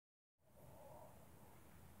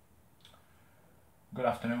Good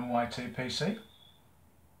afternoon, YTPC.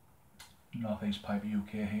 North East Piper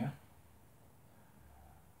UK here.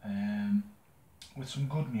 With some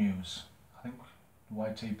good news. I think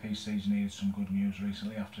YTPC's needed some good news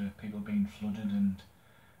recently after people being flooded and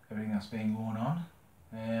everything that's been going on.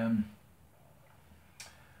 I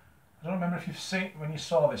don't remember if you've seen, when you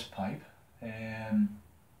saw this pipe, I'd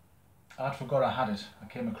forgot I had it. I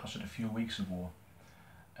came across it a few weeks ago,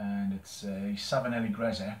 and it's a Savinelli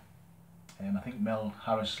Grezze. I think Mel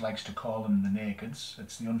Harris likes to call them the Nakeds.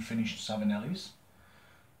 It's the unfinished Savinellis.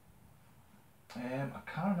 I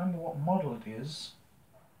can't remember what model it is.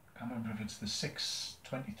 I can't remember if it's the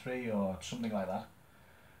 623 or something like that.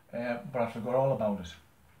 But I forgot all about it.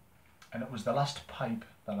 And it was the last pipe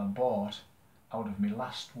that I bought out of my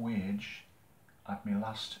last wage at my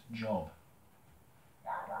last job.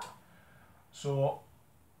 So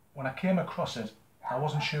when I came across it, I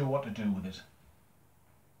wasn't sure what to do with it.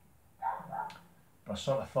 But I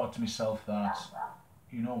sort of thought to myself that,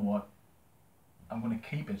 you know what, I'm going to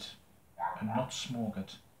keep it and not smoke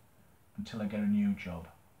it until I get a new job.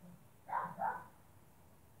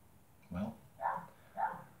 Well,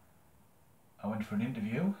 I went for an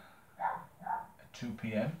interview at 2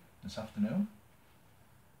 PM this afternoon,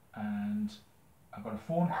 and I got a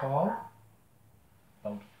phone call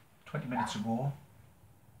about 20 minutes ago.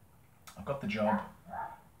 I got the job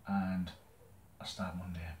and I start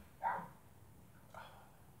Monday.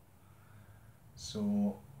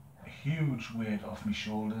 So a huge weight off my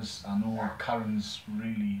shoulders. I know Karen's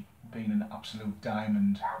really been an absolute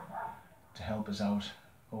diamond to help us out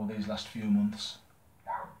over these last few months.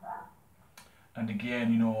 And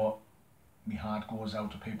again, you know, my heart goes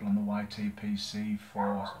out to people on the YTPC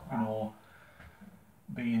for, you know,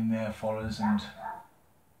 being there for us and,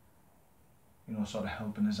 you know, sort of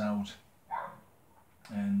helping us out.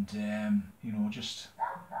 And you know, just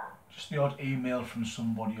the odd email from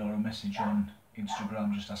somebody or a message on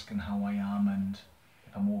Instagram just asking how I am and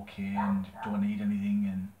if I'm okay and do I need anything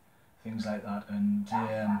and things like that. And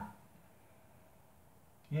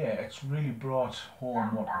yeah, it's really brought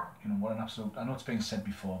home what, you know, what an absolute, I know it's been said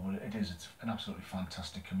before, but it's an absolutely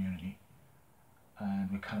fantastic community, and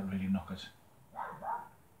we can't really knock it.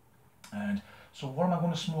 And so what am I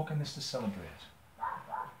going to smoke in this to celebrate?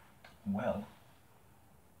 Well,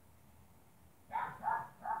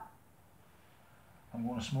 I'm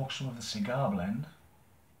going to smoke some of the cigar blend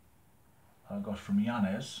I got from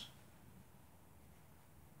Yanez,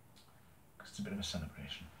 because it's a bit of a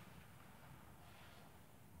celebration.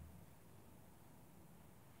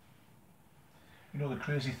 You know, the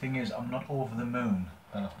crazy thing is, I'm not over the moon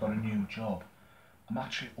that I've got a new job. I'm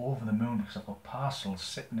actually over the moon because I've got parcels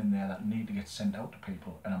sitting in there that need to get sent out to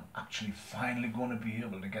people, and I'm actually finally going to be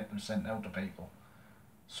able to get them sent out to people.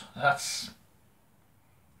 So that's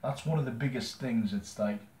one of the biggest things. It's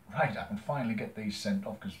like, right, I can finally get these sent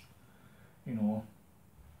off because, you know,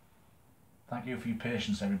 thank you for your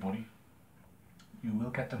patience, everybody. You will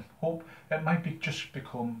get them. Hope it might be just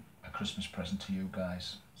become a Christmas present to you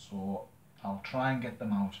guys. So I'll try and get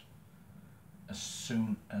them out as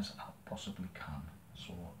soon as I possibly can.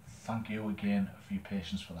 So thank you again for your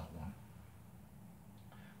patience for that one.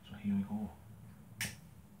 So here we go.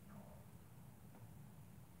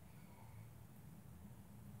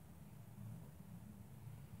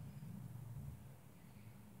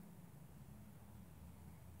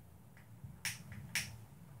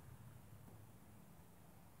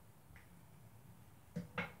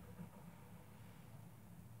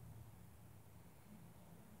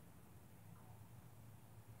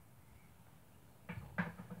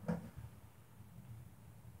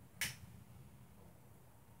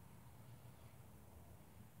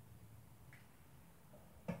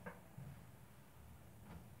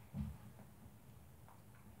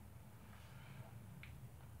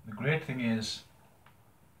 The great thing is,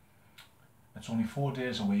 it's only 4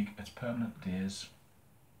 days a week, it's permanent days.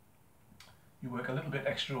 You work a little bit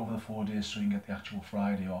extra over the 4 days so you can get the actual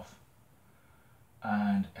Friday off.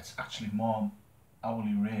 And it's actually more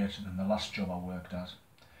hourly rate than the last job I worked at.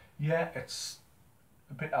 Yeah, it's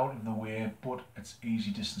a bit out of the way, but it's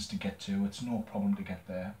easy distance to get to. It's no problem to get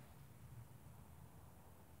there.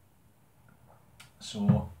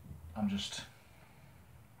 So I'm just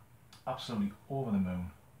absolutely over the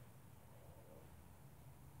moon.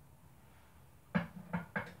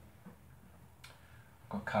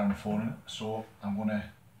 Got Karen phoning, so I'm going to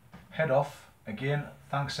head off. Again,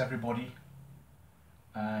 thanks everybody,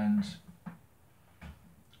 and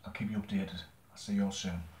I'll keep you updated. I'll see you all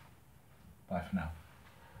soon. Bye for now.